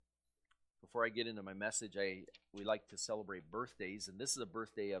Before I get into my message, we like to celebrate birthdays, and this is a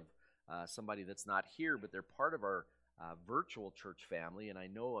birthday of somebody that's not here, but they're part of our virtual church family, and I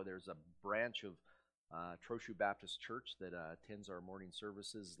know there's a branch of Trochu Baptist Church that attends our morning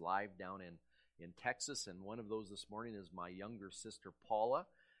services live down in Texas, and one of those this morning is my younger sister, Paula,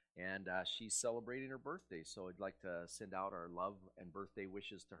 and she's celebrating her birthday, so I'd like to send out our love and birthday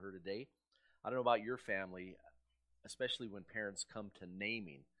wishes to her today. I don't know about your family, especially when parents come to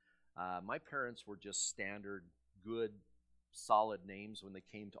naming. My parents were just standard, good, solid names when they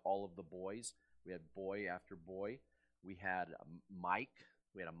came to all of the boys. We had boy after boy. We had Mike.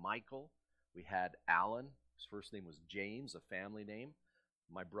 We had a Michael. We had Alan. His first name was James, a family name.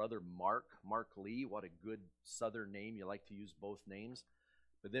 My brother Mark Lee. What a good southern name. You like to use both names.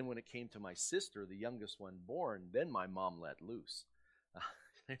 But then when it came to my sister, the youngest one born, then my mom let loose.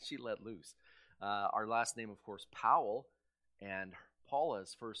 She let loose. Our last name, of course, Powell, and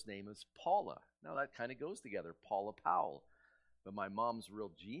Paula's first name is Paula. Now that kind of goes together, Paula Powell. But my mom's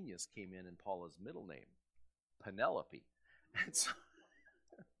real genius came in Paula's middle name, Penelope. And so,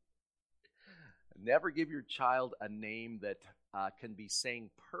 never give your child a name that can be sang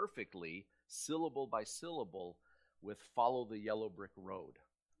perfectly, syllable by syllable, with "Follow the Yellow Brick Road."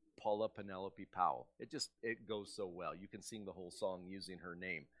 Paula Penelope Powell. It goes so well. You can sing the whole song using her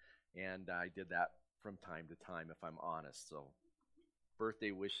name. And I did that from time to time, if I'm honest. So,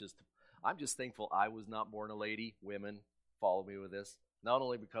 birthday wishes. I'm just thankful I was not born a lady. Women, follow me with this. Not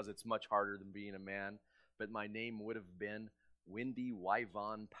only because it's much harder than being a man, but my name would have been Wendy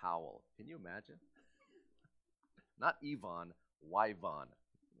Wyvon Powell. Can you imagine? Not Yvonne, Wyvon.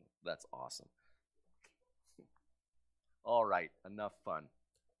 That's awesome. All right, enough fun.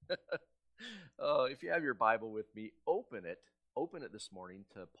 If you have your Bible with me, open it this morning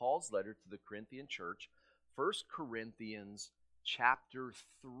to Paul's letter to the Corinthian church, 1 Corinthians chapter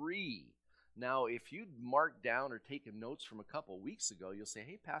 3. Now, if you'd marked down or taken notes from a couple weeks ago, you'll say,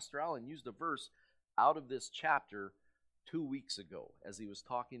 hey, Pastor Allen used a verse out of this chapter 2 weeks ago as he was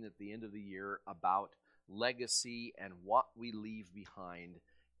talking at the end of the year about legacy and what we leave behind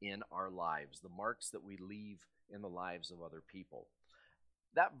in our lives, the marks that we leave in the lives of other people.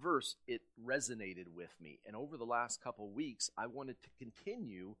 That verse, it resonated with me, and over the last couple weeks, I wanted to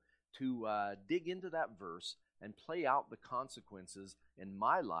continue to dig into that verse and play out the consequences in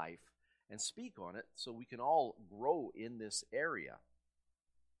my life and speak on it so we can all grow in this area.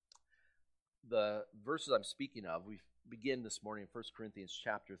 The verses I'm speaking of, we begin this morning in 1 Corinthians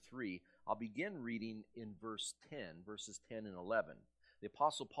chapter 3. I'll begin reading in verses 10 and 11. The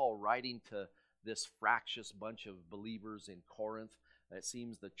Apostle Paul, writing to this fractious bunch of believers in Corinth, it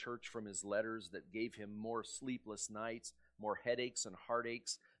seems the church from his letters that gave him more sleepless nights, more headaches and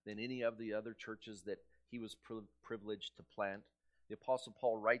heartaches than any of the other churches that he was privileged to plant. The Apostle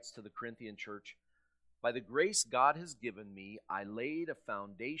Paul writes to the Corinthian church, "By the grace God has given me, I laid a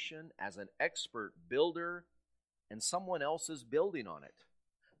foundation as an expert builder, and someone else is building on it.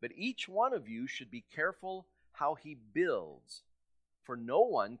 But each one of you should be careful how he builds, for no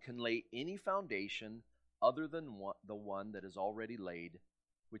one can lay any foundation other than the one that is already laid,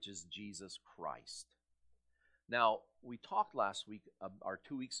 which is Jesus Christ." Now, we talked last week, or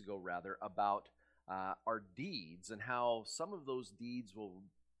 2 weeks ago rather, about our deeds and how some of those deeds will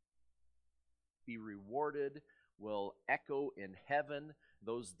be rewarded, will echo in heaven,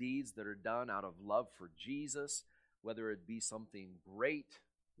 those deeds that are done out of love for Jesus, whether it be something great,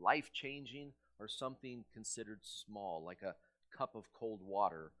 life-changing, or something considered small, like a cup of cold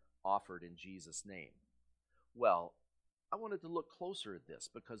water offered in Jesus' name. Well, I wanted to look closer at this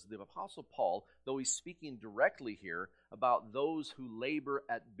because the Apostle Paul, though he's speaking directly here about those who labor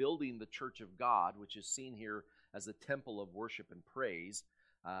at building the church of God, which is seen here as a temple of worship and praise,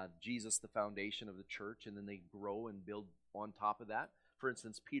 Jesus the foundation of the church, and then they grow and build on top of that. For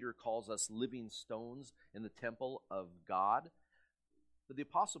instance, Peter calls us living stones in the temple of God. But the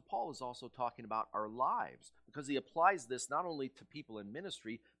Apostle Paul is also talking about our lives because he applies this not only to people in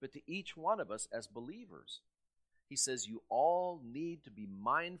ministry, but to each one of us as believers. He says you all need to be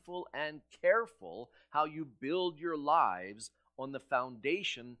mindful and careful how you build your lives on the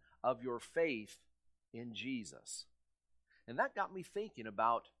foundation of your faith in Jesus. And that got me thinking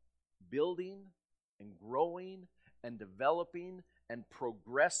about building and growing and developing and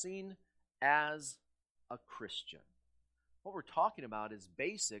progressing as a Christian. What we're talking about is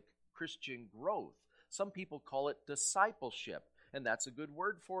basic Christian growth. Some people call it discipleship, and that's a good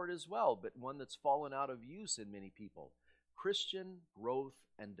word for it as well, but one that's fallen out of use in many people. Christian growth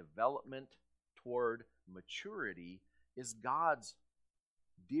and development toward maturity is God's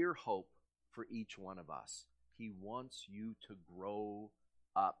dear hope for each one of us. He wants you to grow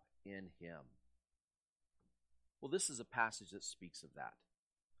up in him. Well, this is a passage that speaks of that.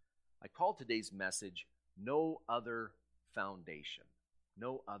 I call today's message, No Other Foundation.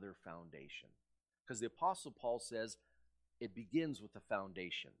 No other foundation. Because the Apostle Paul says it begins with the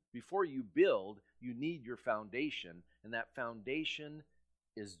foundation. Before you build, you need your foundation, and that foundation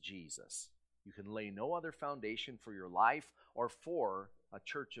is Jesus. You can lay no other foundation for your life or for a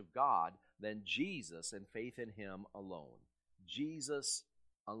church of God than Jesus and faith in him alone. Jesus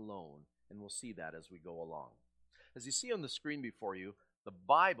alone. And we'll see that as we go along. As you see on the screen before you, the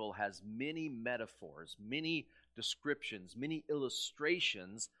Bible has many metaphors, many descriptions, many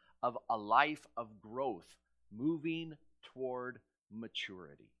illustrations of a life of growth, moving toward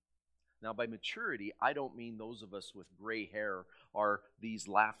maturity. Now, by maturity, I don't mean those of us with gray hair or these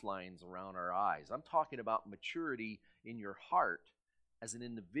laugh lines around our eyes. I'm talking about maturity in your heart as an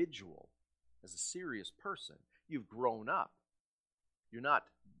individual, as a serious person. You've grown up. You're not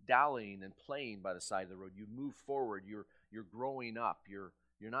dallying and playing by the side of the road. You move forward. You're growing up. You're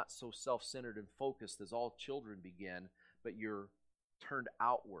not so self-centered and focused as all children begin, but you're turned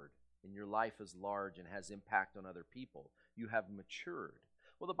outward, and your life is large and has impact on other people. You have matured.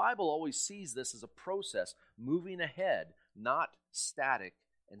 Well, the Bible always sees this as a process, moving ahead, not static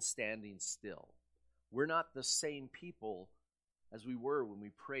and standing still. We're not the same people as we were when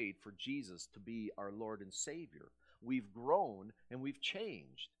we prayed for Jesus to be our Lord and Savior. We've grown and we've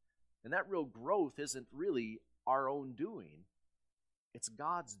changed. And that real growth isn't really our own doing. It's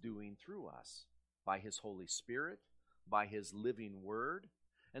God's doing through us by his Holy Spirit, by his living word,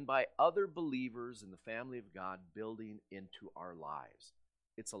 and by other believers in the family of God building into our lives.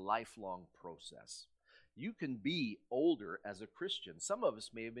 It's a lifelong process. You can be older as a Christian. Some of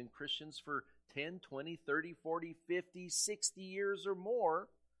us may have been Christians for 10, 20, 30, 40, 50, 60 years or more.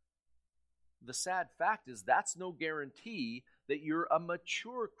 The sad fact is that's no guarantee that you're a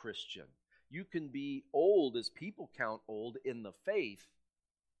mature Christian. You can be old as people count old in the faith,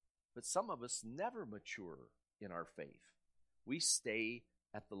 but some of us never mature in our faith. We stay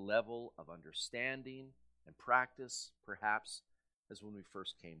at the level of understanding and practice, perhaps, as when we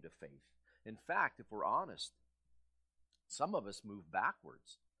first came to faith. In fact, if we're honest, some of us move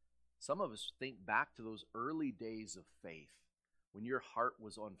backwards. Some of us think back to those early days of faith when your heart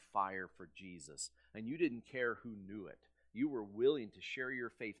was on fire for Jesus and you didn't care who knew it. You were willing to share your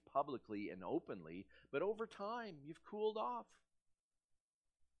faith publicly and openly, but over time, you've cooled off.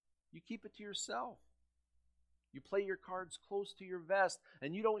 You keep it to yourself. You play your cards close to your vest,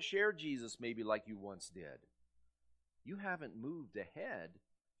 and you don't share Jesus maybe like you once did. You haven't moved ahead.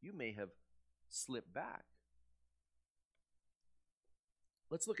 You may have slipped back.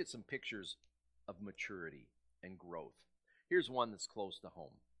 Let's look at some pictures of maturity and growth. Here's one that's close to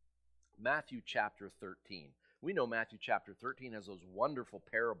home. Matthew chapter 13. We know Matthew chapter 13 has those wonderful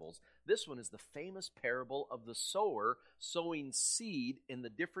parables. This one is the famous parable of the sower sowing seed in the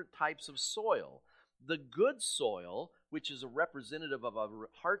different types of soil. The good soil, which is a representative of a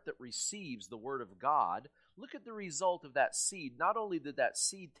heart that receives the word of God, look at the result of that seed. Not only did that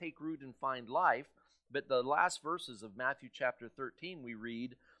seed take root and find life, but the last verses of Matthew chapter 13 we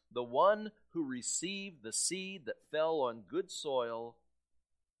read, the one who received the seed that fell on good soil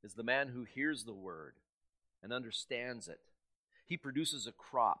is the man who hears the word and understands it. He produces a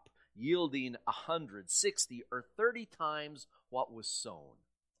crop yielding 100, 60, or 30 times what was sown.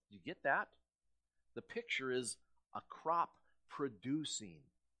 You get that? The picture is a crop producing.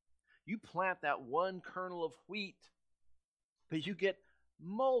 You plant that one kernel of wheat, but you get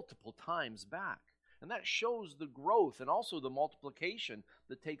multiple times back. And that shows the growth and also the multiplication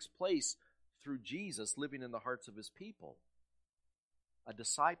that takes place through Jesus living in the hearts of his people. A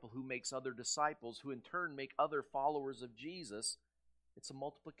disciple who makes other disciples, who in turn make other followers of Jesus. It's a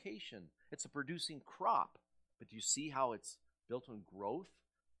multiplication. It's a producing crop. But do you see how it's built on growth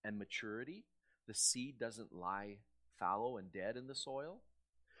and maturity? The seed doesn't lie fallow and dead in the soil.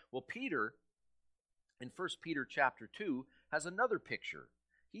 Well, Peter, in 1 Peter chapter 2, has another picture.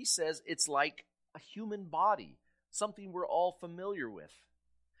 He says it's like a human body, something we're all familiar with.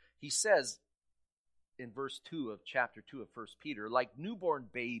 He says in verse 2 of chapter 2 of 1 Peter, like newborn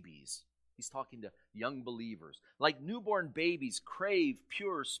babies, he's talking to young believers, like newborn babies crave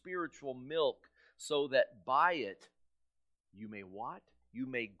pure spiritual milk so that by it you may what? You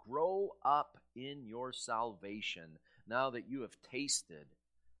may grow up in your salvation now that you have tasted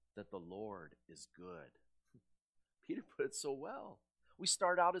that the Lord is good. Peter put it so well. We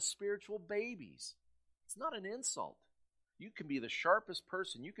start out as spiritual babies. It's not an insult. You can be the sharpest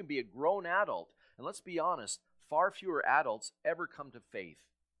person. You can be a grown adult. And let's be honest, far fewer adults ever come to faith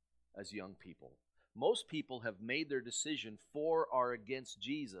as young people. Most people have made their decision for or against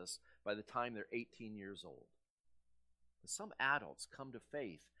Jesus by the time they're 18 years old. But some adults come to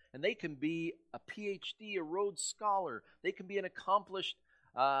faith, and they can be a PhD, a Rhodes Scholar. They can be an accomplished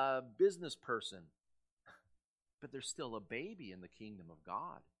business person. But they're still a baby in the kingdom of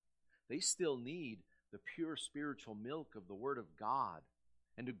God. They still need the pure spiritual milk of the Word of God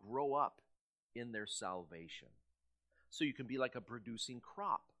and to grow up in their salvation. So you can be like a producing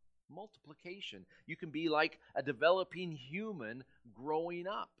crop, multiplication. You can be like a developing human growing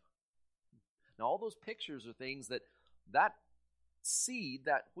up. Now, all those pictures are things that seed,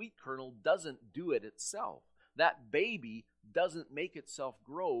 that wheat kernel, doesn't do it itself. That baby doesn't make itself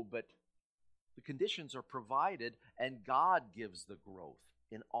grow, but the conditions are provided, and God gives the growth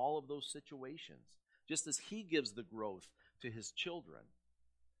in all of those situations, just as He gives the growth to His children.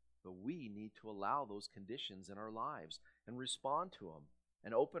 But we need to allow those conditions in our lives and respond to them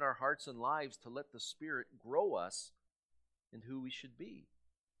and open our hearts and lives to let the Spirit grow us in who we should be.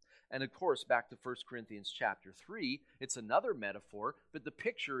 And of course, back to 1 Corinthians chapter 3, it's another metaphor, but the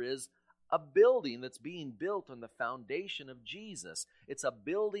picture is a building that's being built on the foundation of Jesus. It's a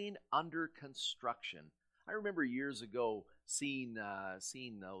building under construction. I remember years ago seeing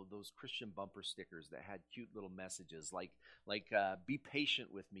those Christian bumper stickers that had cute little messages like be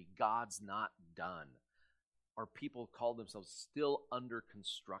patient with me, God's not done. Or people call themselves still under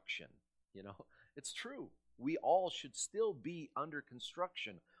construction. You know, it's true. We all should still be under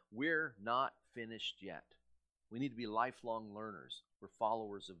construction. We're not finished yet. We need to be lifelong learners. We're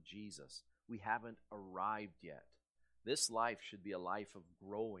followers of Jesus. We haven't arrived yet. This life should be a life of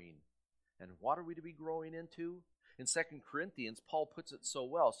growing. And what are we to be growing into? In 2 Corinthians, Paul puts it so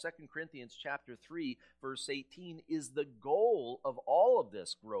well. 2 Corinthians chapter 3, verse 18 is the goal of all of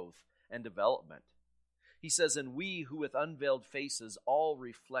this growth and development. He says, and we who with unveiled faces all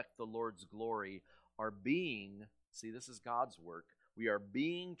reflect the Lord's glory are being, see, this is God's work, we are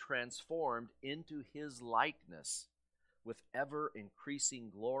being transformed into His likeness with ever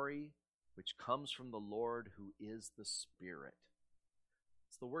increasing glory, which comes from the Lord who is the Spirit.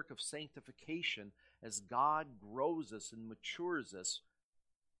 It's the work of sanctification as God grows us and matures us.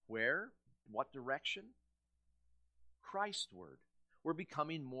 Where? What direction? Christward. We're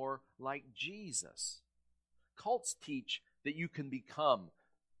becoming more like Jesus. Cults teach that you can become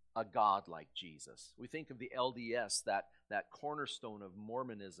a God like Jesus. We think of the LDS, that cornerstone of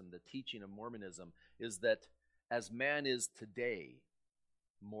Mormonism, the teaching of Mormonism, is that as man is today,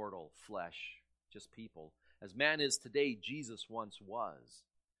 mortal, flesh, just people, as man is today, Jesus once was.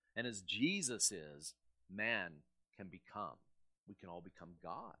 And as Jesus is, man can become. We can all become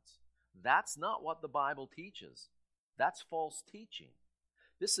gods. That's not what the Bible teaches. That's false teaching.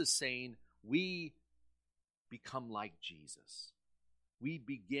 This is saying we become like Jesus. We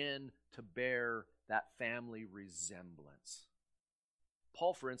begin to bear that family resemblance.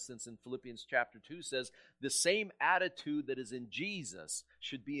 Paul, for instance, in Philippians chapter 2 says, the same attitude that is in Jesus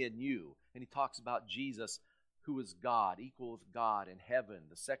should be in you. And he talks about Jesus, who is God, equal with God in heaven,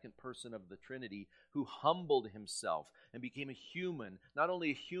 the second person of the Trinity, who humbled himself and became a human, not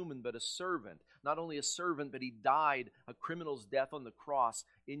only a human, but a servant. Not only a servant, but he died a criminal's death on the cross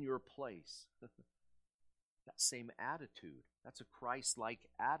in your place. That same attitude. That's a Christ-like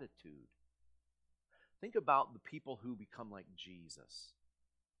attitude. Think about the people who become like Jesus.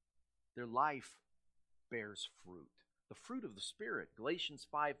 Their life bears fruit. The fruit of the Spirit, Galatians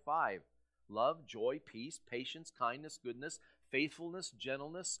 5:5. Love, joy, peace, patience, kindness, goodness, faithfulness,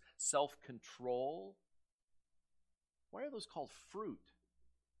 gentleness, self-control. Why are those called fruit?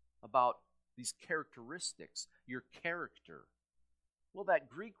 About these characteristics, your character. Well, that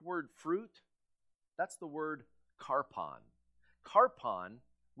Greek word fruit, that's the word karpon. Karpon,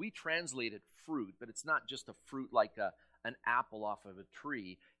 we translate it fruit, but it's not just a fruit like an apple off of a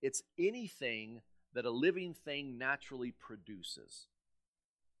tree. It's anything that a living thing naturally produces.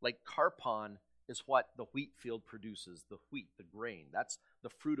 Like karpon is what the wheat field produces, the wheat, the grain. That's the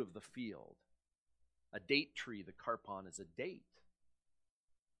fruit of the field. A date tree, the karpon is a date.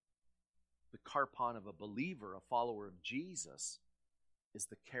 The karpon of a believer, a follower of Jesus, is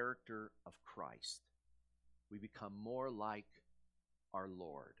the character of Christ. We become more like our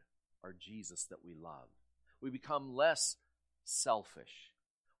Lord, our Jesus that we love. We become less selfish.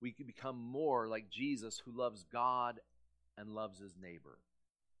 We can become more like Jesus, who loves God and loves his neighbor.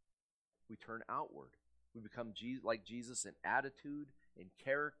 We turn outward. We become like Jesus in attitude, in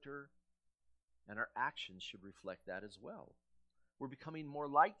character, and our actions should reflect that as well. We're becoming more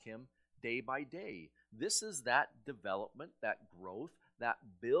like him day by day. This is that development, that growth, that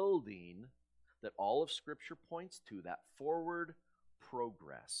building that all of Scripture points to, that forward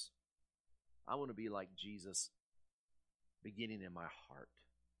progress. I want to be like Jesus, beginning in my heart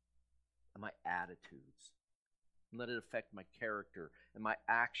and my attitudes. And let it affect my character and my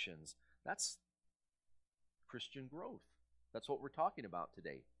actions. That's Christian growth. That's what we're talking about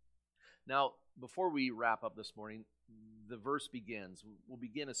today. Now, before we wrap up this morning, the verse begins. We'll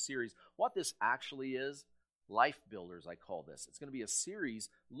begin a series. What this actually is, Life Builders, I call this. It's going to be a series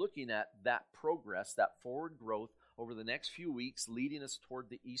looking at that progress, that forward growth over the next few weeks, leading us toward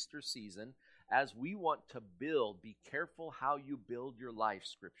the Easter season. As we want to build, be careful how you build your life,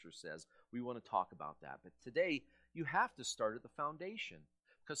 Scripture says. We want to talk about that. But today, you have to start at the foundation.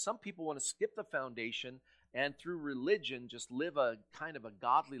 Because some people want to skip the foundation and through religion just live a kind of a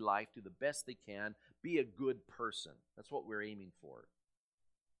godly life, do the best they can, be a good person. That's what we're aiming for.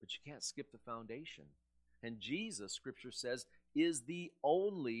 But you can't skip the foundation. And Jesus, Scripture says, is the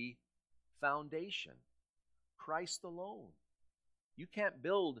only foundation. Christ alone. You can't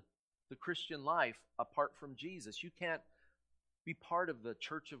build the Christian life apart from Jesus. You can't be part of the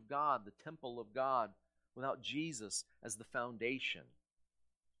church of God, the temple of God, without Jesus as the foundation.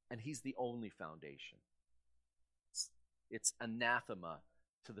 And He's the only foundation. It's anathema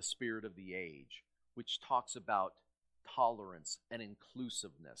to the spirit of the age, which talks about tolerance and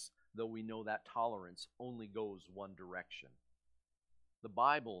inclusiveness, though we know that tolerance only goes one direction. The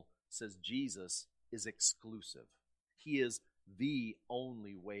Bible says Jesus is exclusive. He is the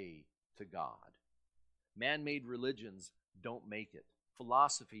only way to God. Man-made religions don't make it.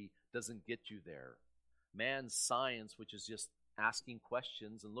 Philosophy doesn't get you there. Man's science, which is just asking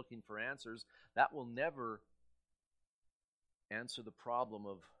questions and looking for answers, that will never answer the problem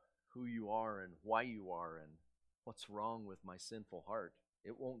of who you are and why you are and what's wrong with my sinful heart.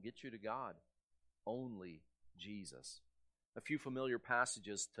 It won't get you to God. Only Jesus. A few familiar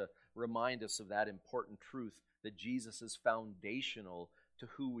passages to remind us of that important truth that Jesus is foundational to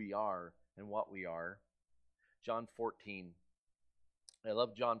who we are and what we are. John 14. I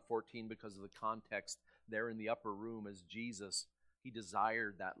love John 14 because of the context there in the upper room as Jesus, He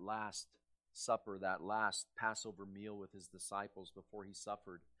desired that last supper, that last Passover meal with His disciples before He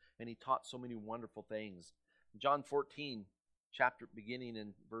suffered. And He taught so many wonderful things. John 14, chapter beginning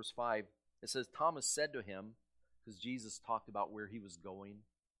in verse 5, it says, Thomas said to Him, because Jesus talked about where He was going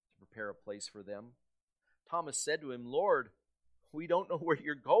to prepare a place for them. Thomas said to Him, Lord, we don't know where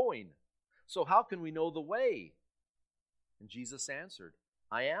You're going, so how can we know the way? And Jesus answered,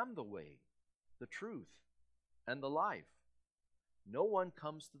 I am the way, the truth, and the life. No one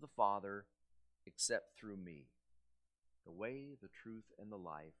comes to the Father except through me. The way, the truth, and the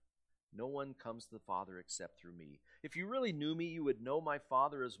life. No one comes to the Father except through me. If you really knew me, you would know my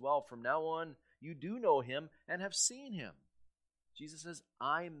Father as well. From now on, you do know Him and have seen Him. Jesus says,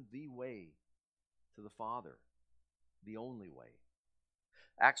 I'm the way to the Father, the only way.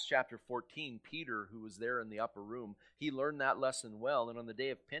 Acts chapter 14, Peter, who was there in the upper room, he learned that lesson well. And on the day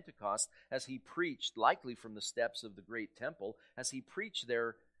of Pentecost, as he preached, likely from the steps of the great temple, as he preached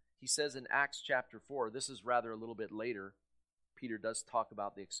there, he says in Acts chapter 4, this is rather a little bit later, Peter does talk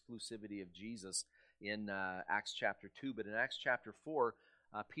about the exclusivity of Jesus in Acts chapter 2, but in Acts chapter 4,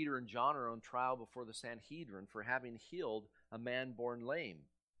 Peter and John are on trial before the Sanhedrin for having healed a man born lame.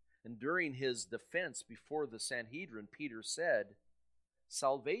 And during his defense before the Sanhedrin, Peter said,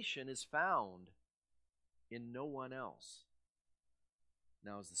 salvation is found in no one else.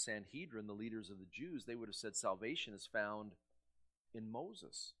 Now, as the Sanhedrin, the leaders of the Jews, they would have said salvation is found in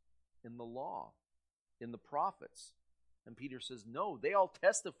Moses, in the law, in the prophets. And Peter says, no, they all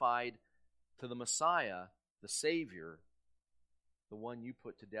testified to the Messiah, the Savior, the one you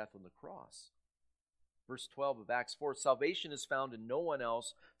put to death on the cross. Verse 12 of Acts 4, salvation is found in no one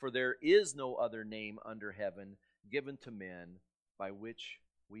else, for there is no other name under heaven given to men by which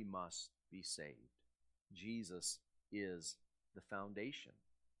we must be saved. Jesus is the foundation.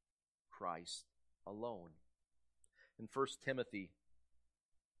 Christ alone. In 1 Timothy,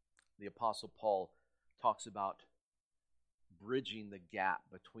 the Apostle Paul talks about bridging the gap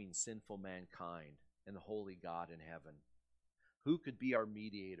between sinful mankind and the holy God in heaven. Who could be our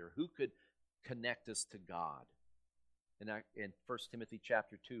mediator? Who could connect us to God? In 1 Timothy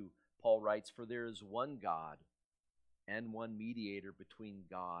chapter 2, Paul writes, for there is one God and one mediator between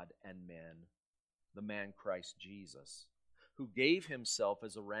God and men, the man Christ Jesus, who gave Himself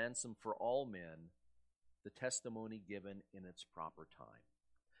as a ransom for all men, the testimony given in its proper time.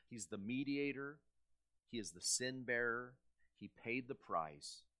 He's the mediator. He is the sin bearer. He paid the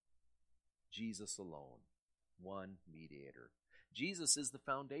price. Jesus alone, one mediator. Jesus is the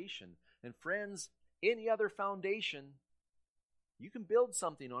foundation. And friends, any other foundation, you can build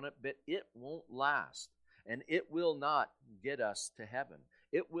something on it, but it won't last. And it will not get us to heaven.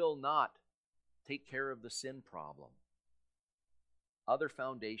 It will not take care of the sin problem. Other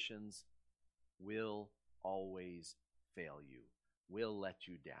foundations will always fail you, will let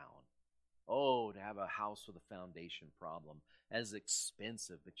you down. Oh, to have a house with a foundation problem, as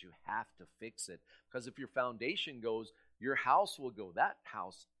expensive, but you have to fix it. Because if your foundation goes, your house will go. That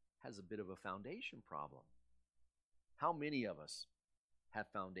house has a bit of a foundation problem. How many of us have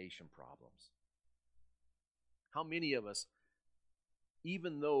foundation problems? How many of us,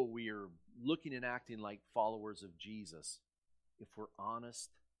 even though we are looking and acting like followers of Jesus, if we're honest,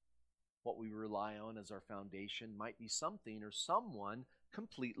 what we rely on as our foundation might be something or someone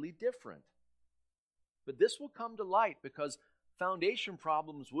completely different. But this will come to light because foundation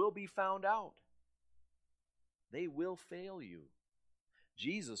problems will be found out. They will fail you.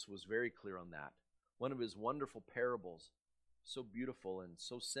 Jesus was very clear on that. One of his wonderful parables, so beautiful and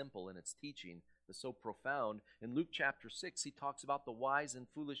so simple in its teaching, but so profound. In Luke chapter 6, he talks about the wise and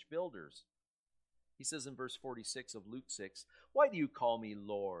foolish builders. He says in verse 46 of Luke 6, "Why do you call me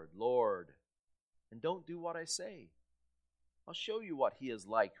Lord, Lord, and don't do what I say? I'll show you what he is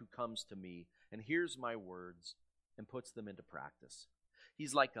like who comes to me and hears my words and puts them into practice.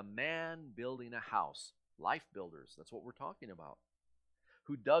 He's like a man building a house." Life builders, that's what we're talking about.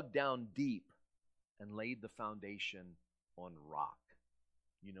 "Who dug down deep and laid the foundation on rock."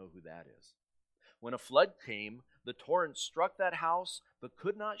 You know who that is. "When a flood came, the torrent struck that house, but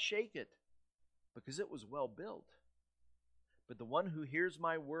could not shake it, because it was well built. But the one who hears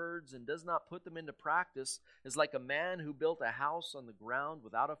my words and does not put them into practice is like a man who built a house on the ground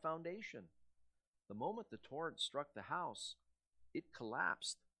without a foundation. The moment the torrent struck the house, it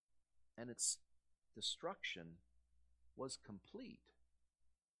collapsed, and its destruction was complete."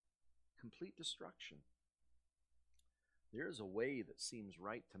 Complete destruction. There is a way that seems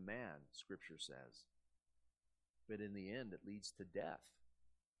right to man, Scripture says, but in the end it leads to death.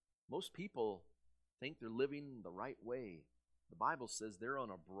 Most people think they're living the right way. The Bible says they're on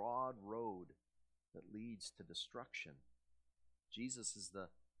a broad road that leads to destruction. Jesus is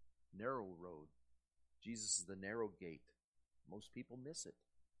the narrow road. Jesus is the narrow gate. Most people miss it.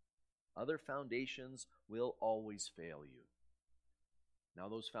 Other foundations will always fail you. Now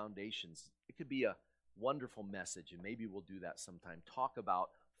those foundations, it could be a wonderful message, and maybe we'll do that sometime. Talk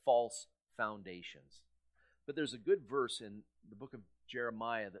about false foundations. But there's a good verse in the book of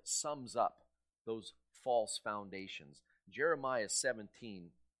Jeremiah that sums up those false foundations. Jeremiah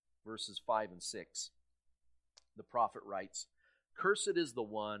 17, verses 5 and 6. The prophet writes, "Cursed is the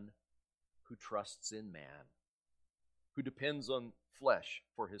one who trusts in man, who depends on flesh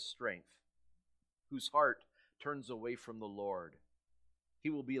for his strength, whose heart turns away from the Lord. He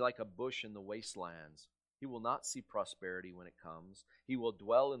will be like a bush in the wastelands. He will not see prosperity when it comes. He will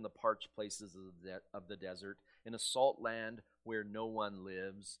dwell in the parched places of the desert, in a salt land where no one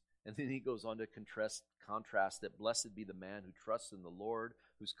lives." And then he goes on to contrast it. "Blessed be the man who trusts in the Lord,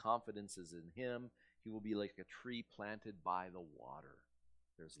 whose confidence is in him. He will be like a tree planted by the water."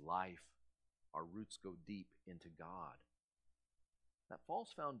 There's life. Our roots go deep into God. That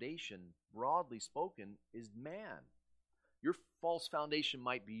false foundation, broadly spoken, is man. Your false foundation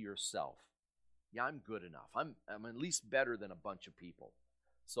might be yourself. Yeah, I'm good enough. I'm at least better than a bunch of people.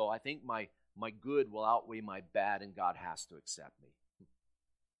 So I think my good will outweigh my bad, and God has to accept me.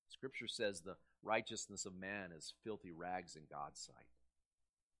 Scripture says the righteousness of man is filthy rags in God's sight.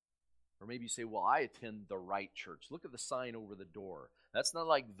 Or maybe you say, "Well, I attend the right church. Look at the sign over the door. That's not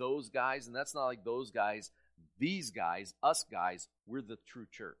like those guys, and that's not like those guys. These guys, us guys, we're the true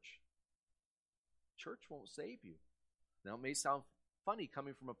church." Church won't save you. Now, it may sound funny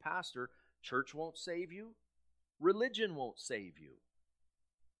coming from a pastor. Church won't save you. Religion won't save you.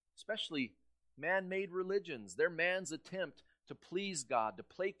 Especially man-made religions. They're man's attempt to please God, to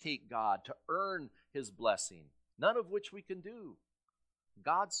placate God, to earn his blessing, none of which we can do.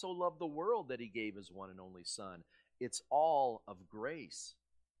 God so loved the world that he gave his one and only Son. It's all of grace.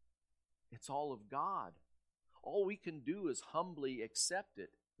 It's all of God. All we can do is humbly accept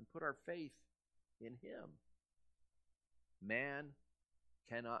it and put our faith in him. Man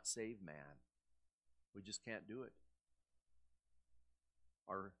cannot save man. We just can't do it.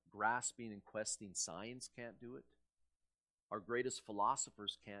 Our grasping and questing science can't do it. Our greatest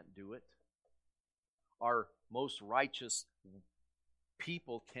philosophers can't do it. Our most righteous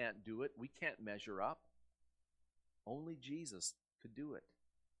people can't do it. We can't measure up. Only Jesus could do it.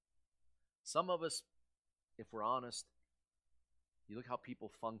 Some of us, if we're honest, you look how people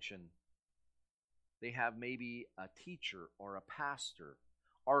function. They have maybe a teacher or a pastor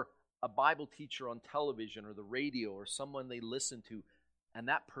or a Bible teacher on television or the radio or someone they listen to, and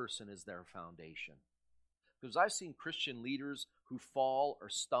that person is their foundation. Because I've seen Christian leaders who fall or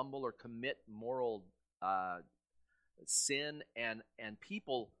stumble or commit moral sin, and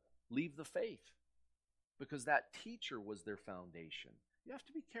people leave the faith because that teacher was their foundation. You have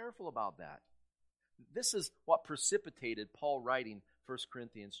to be careful about that. This is what precipitated Paul writing 1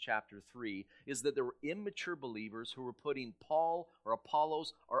 Corinthians chapter 3, is that there were immature believers who were putting Paul or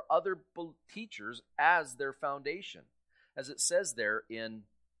Apollos or other teachers as their foundation. As it says there in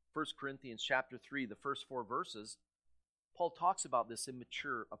 1 Corinthians chapter 3, the first 4 verses, Paul talks about this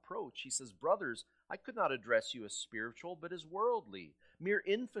immature approach. He says, "Brothers, I could not address you as spiritual, but as worldly, mere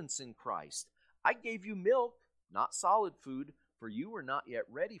infants in Christ. I gave you milk, not solid food, for you were not yet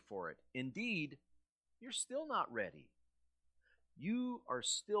ready for it. Indeed, you're still not ready. You are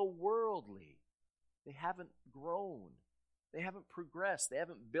still worldly." They haven't grown. They haven't progressed. They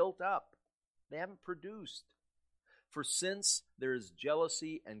haven't built up. They haven't produced. "For since there is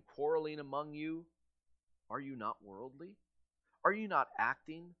jealousy and quarreling among you, are you not worldly? Are you not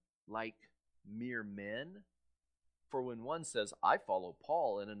acting like mere men? For when one says, 'I follow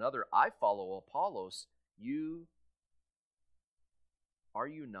Paul,' and another, 'I follow Apollos,' are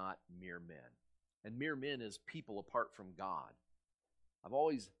you not mere men?" And mere men is people apart from God. I've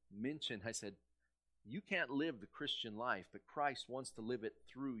always mentioned, I said, you can't live the Christian life, but Christ wants to live it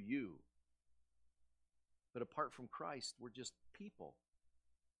through you. But apart from Christ, we're just people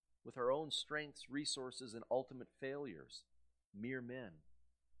with our own strengths, resources, and ultimate failures. Mere men.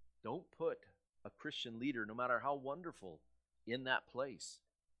 Don't put a Christian leader, no matter how wonderful, in that place.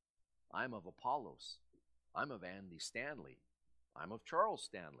 I'm of Apollos. I'm of Andy Stanley. I'm of Charles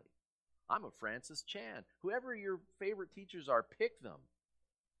Stanley. I'm of Francis Chan. Whoever your favorite teachers are, pick them.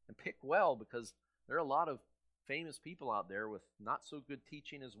 And pick well, because there are a lot of famous people out there with not so good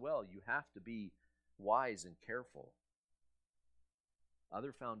teaching as well. You have to be wise and careful.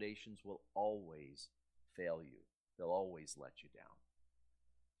 Other foundations will always fail you. They'll always let you down.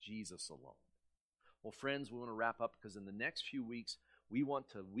 Jesus alone. Well, friends, we want to wrap up, because in the next few weeks, we want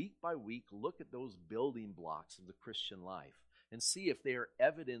to, week by week, look at those building blocks of the Christian life and see if they are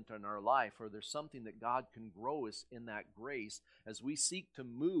evident in our life, or there's something that God can grow us in that grace as we seek to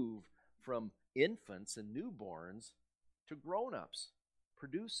move from infants and newborns to grown-ups,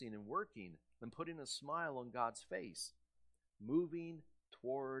 producing and working and putting a smile on God's face, moving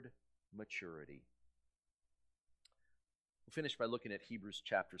toward maturity. We'll finish by looking at Hebrews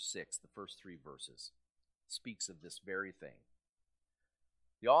chapter 6, the first 3 verses. It speaks of this very thing.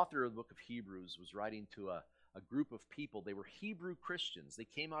 The author of the book of Hebrews was writing to a group of people. They were Hebrew Christians. They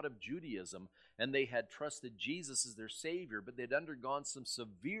came out of Judaism, and they had trusted Jesus as their Savior, but they'd undergone some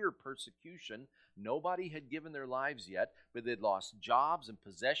severe persecution. Nobody had given their lives yet, but they'd lost jobs and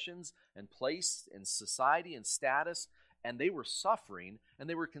possessions and place in society and status, and they were suffering, and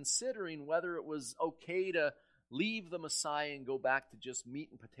they were considering whether it was okay to leave the Messiah and go back to just meat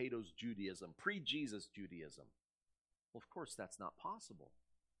and potatoes Judaism, pre-Jesus Judaism. Well, of course, that's not possible.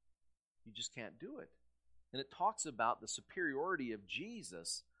 You just can't do it. And it talks about the superiority of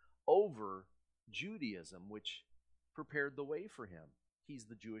Jesus over Judaism, which prepared the way for him. He's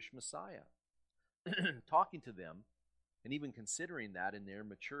the Jewish Messiah. Talking to them, and even considering that in their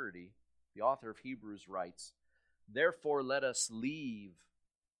maturity, the author of Hebrews writes, "Therefore let us leave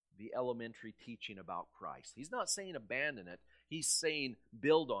the elementary teaching about Christ." He's not saying abandon it. He's saying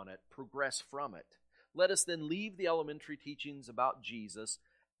build on it, progress from it. "Let us then leave the elementary teachings about Jesus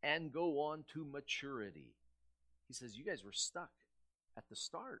and go on to maturity." He says, you guys were stuck at the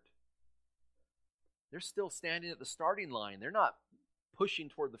start. They're still standing at the starting line. They're not pushing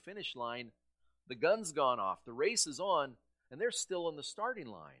toward the finish line. The gun's gone off. The race is on, and they're still on the starting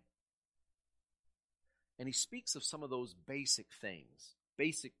line. And he speaks of some of those basic things,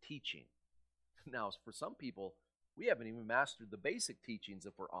 basic teaching. Now, for some people, we haven't even mastered the basic teachings,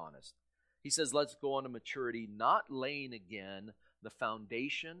 if we're honest. He says, let's go on to maturity, not laying again the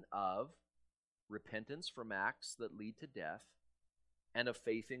foundation of repentance from acts that lead to death, and of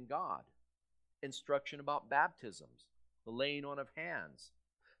faith in God. Instruction about baptisms, the laying on of hands,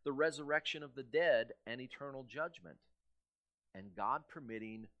 the resurrection of the dead, and eternal judgment. And God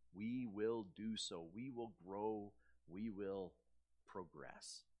permitting, we will do so. We will grow. We will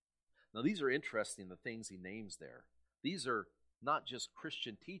progress. Now, these are interesting, the things he names there. These are not just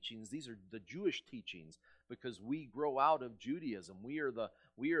Christian teachings. These are the Jewish teachings, because we grow out of Judaism. We are the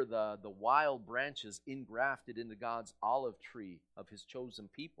wild branches engrafted into God's olive tree of his chosen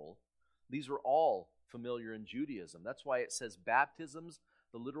people. These were all familiar in Judaism. That's why it says baptisms.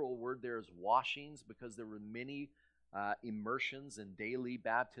 The literal word there is washings, because there were many immersions and daily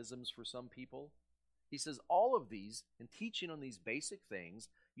baptisms for some people. He says all of these, and teaching on these basic things,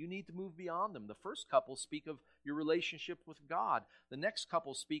 You need to move beyond them. The first couple speak of your relationship with God. The next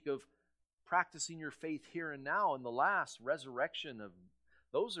couple speak of practicing your faith here and now. And the last, resurrection of,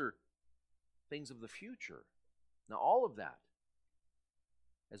 those are things of the future. Now, all of that,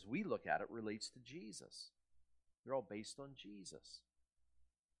 as we look at it, relates to Jesus. They're all based on Jesus.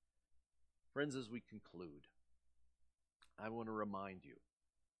 Friends, as we conclude, I want to remind you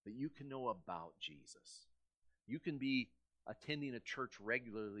that you can know about Jesus. You can be attending a church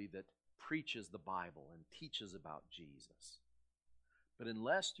regularly that preaches the Bible and teaches about Jesus. But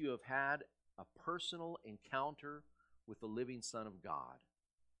unless you have had a personal encounter with the living Son of God,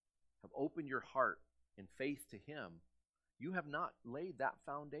 have opened your heart in faith to Him, you have not laid that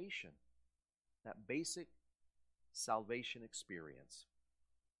foundation, that basic salvation experience.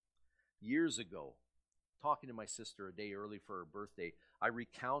 Years ago, talking to my sister a day early for her birthday, I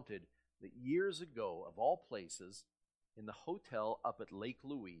recounted that years ago, of all places, in the hotel up at Lake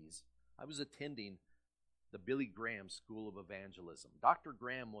Louise, I was attending the Billy Graham School of Evangelism. Dr.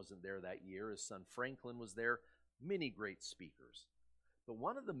 Graham wasn't there that year. His son Franklin was there, many great speakers. But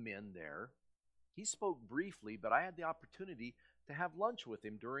one of the men there, he spoke briefly, but I had the opportunity to have lunch with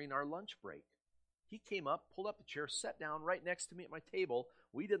him during our lunch break. He came up, pulled up a chair, sat down right next to me at my table.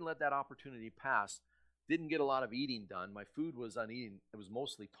 We didn't let that opportunity pass. Didn't get a lot of eating done. My food was uneaten. It was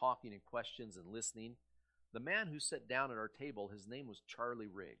mostly talking and questions and listening. The man who sat down at our table, his name was Charlie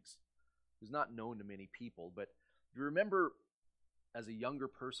Riggs. He was not known to many people, but do you remember as a younger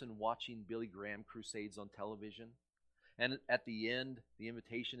person watching Billy Graham crusades on television? And at the end, the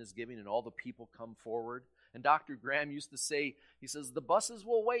invitation is given and all the people come forward. And Dr. Graham used to say, he says, the buses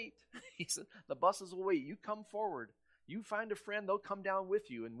will wait. He said, the buses will wait. You come forward. You find a friend, they'll come down with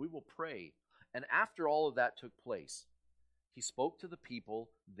you and we will pray. And after all of that took place, he spoke to the people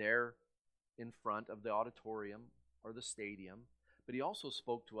there in front of the auditorium or the stadium, but he also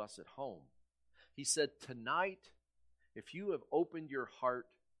spoke to us at home. He said, tonight, if you have opened your heart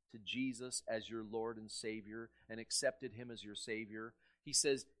to Jesus as your Lord and Savior and accepted Him as your Savior, he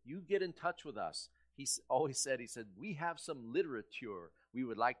says, you get in touch with us. He always said, we have some literature we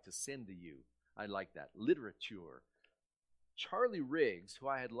would like to send to you. I like that, literature. Charlie Riggs, who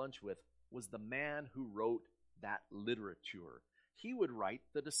I had lunch with, was the man who wrote that literature. He would write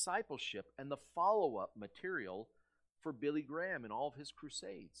the discipleship and the follow-up material for Billy Graham and all of his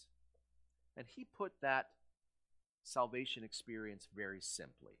crusades. And he put that salvation experience very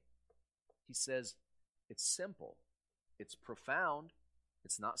simply. He says, it's simple, it's profound,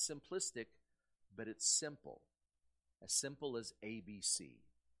 it's not simplistic, but it's simple as ABC.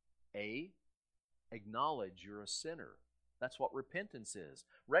 A, acknowledge you're a sinner. That's what repentance is.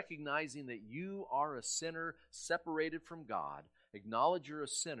 Recognizing that you are a sinner separated from God, acknowledge you're a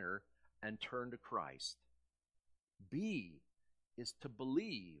sinner, and turn to Christ. B is to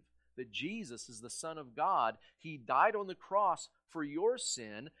believe that Jesus is the Son of God. He died on the cross for your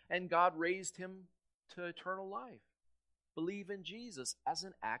sin, and God raised Him to eternal life. Believe in Jesus as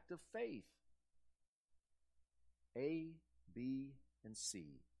an act of faith. A, B, and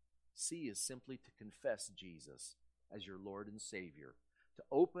C. C is simply to confess Jesus as your Lord and Savior, to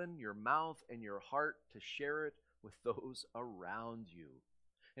open your mouth and your heart to share it with those around you.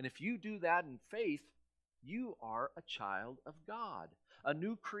 And if you do that in faith, you are a child of God, a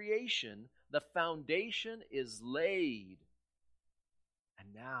new creation. The foundation is laid. And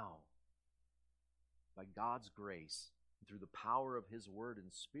now, by God's grace, and through the power of His Word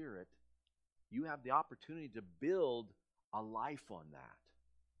and Spirit, you have the opportunity to build a life on that.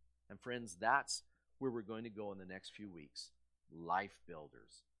 And friends, that's where we're going to go in the next few weeks. Life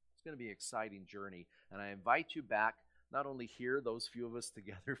builders. It's going to be an exciting journey. And I invite you back, not only here, those few of us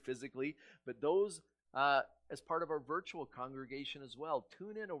together physically, but those as part of our virtual congregation as well.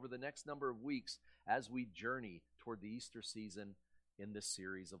 Tune in over the next number of weeks as we journey toward the Easter season in this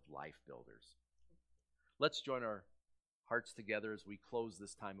series of Life Builders. Let's join our hearts together as we close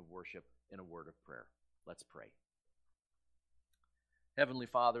this time of worship in a word of prayer. Let's pray. Heavenly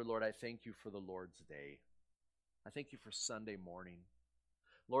Father, Lord, I thank you for the Lord's Day. I thank you for Sunday morning.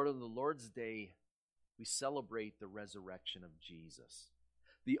 Lord, on the Lord's Day, we celebrate the resurrection of Jesus,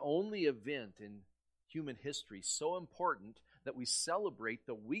 the only event in human history so important that we celebrate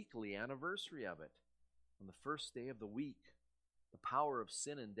the weekly anniversary of it. On the first day of the week, the power of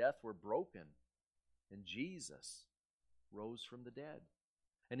sin and death were broken, and Jesus rose from the dead.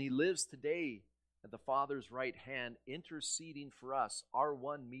 And He lives today at the Father's right hand, interceding for us, our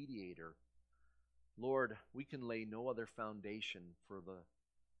one mediator. Lord, we can lay no other foundation for the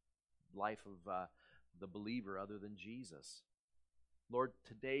life of the believer other than Jesus. Lord,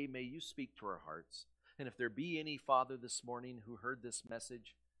 today may you speak to our hearts. And if there be any, Father, this morning who heard this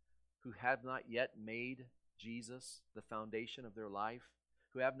message who have not yet made Jesus the foundation of their life,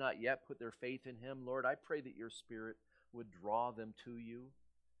 who have not yet put their faith in him, Lord, I pray that your Spirit would draw them to you,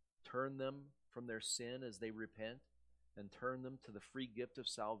 turn them from their sin as they repent, and turn them to the free gift of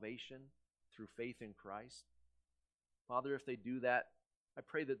salvation through faith in Christ. Father, if they do that, I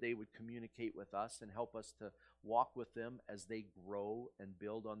pray that they would communicate with us and help us to walk with them as they grow and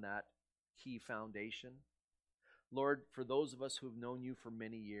build on that key foundation. Lord, for those of us who have known you for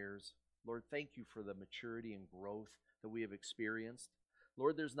many years, Lord, thank you for the maturity and growth that we have experienced.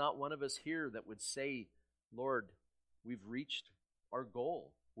 Lord, there's not one of us here that would say, Lord, we've reached our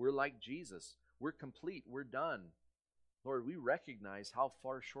goal. We're like Jesus. We're complete. We're done. Lord, we recognize how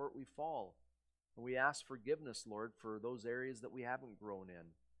far short we fall. And we ask forgiveness, Lord, for those areas that we haven't grown in.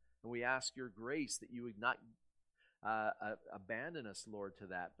 And we ask your grace that you would not abandon us, Lord, to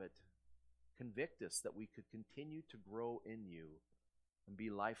that, but convict us that we could continue to grow in you and be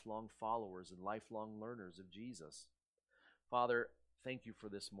lifelong followers and lifelong learners of Jesus. Father, thank you for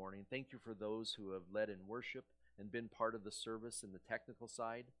this morning. Thank you for those who have led in worship and been part of the service in the technical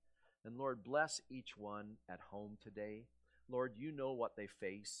side. And Lord, bless each one at home today. Lord, you know what they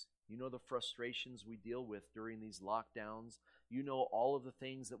face. You know the frustrations we deal with during these lockdowns. You know all of the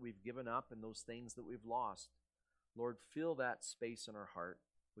things that we've given up and those things that we've lost. Lord, fill that space in our heart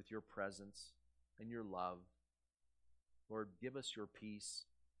with your presence and your love. Lord, give us your peace.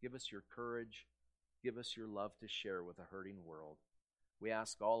 Give us your courage. Give us your love to share with a hurting world. We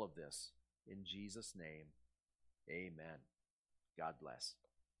ask all of this in Jesus' name. Amen. God bless.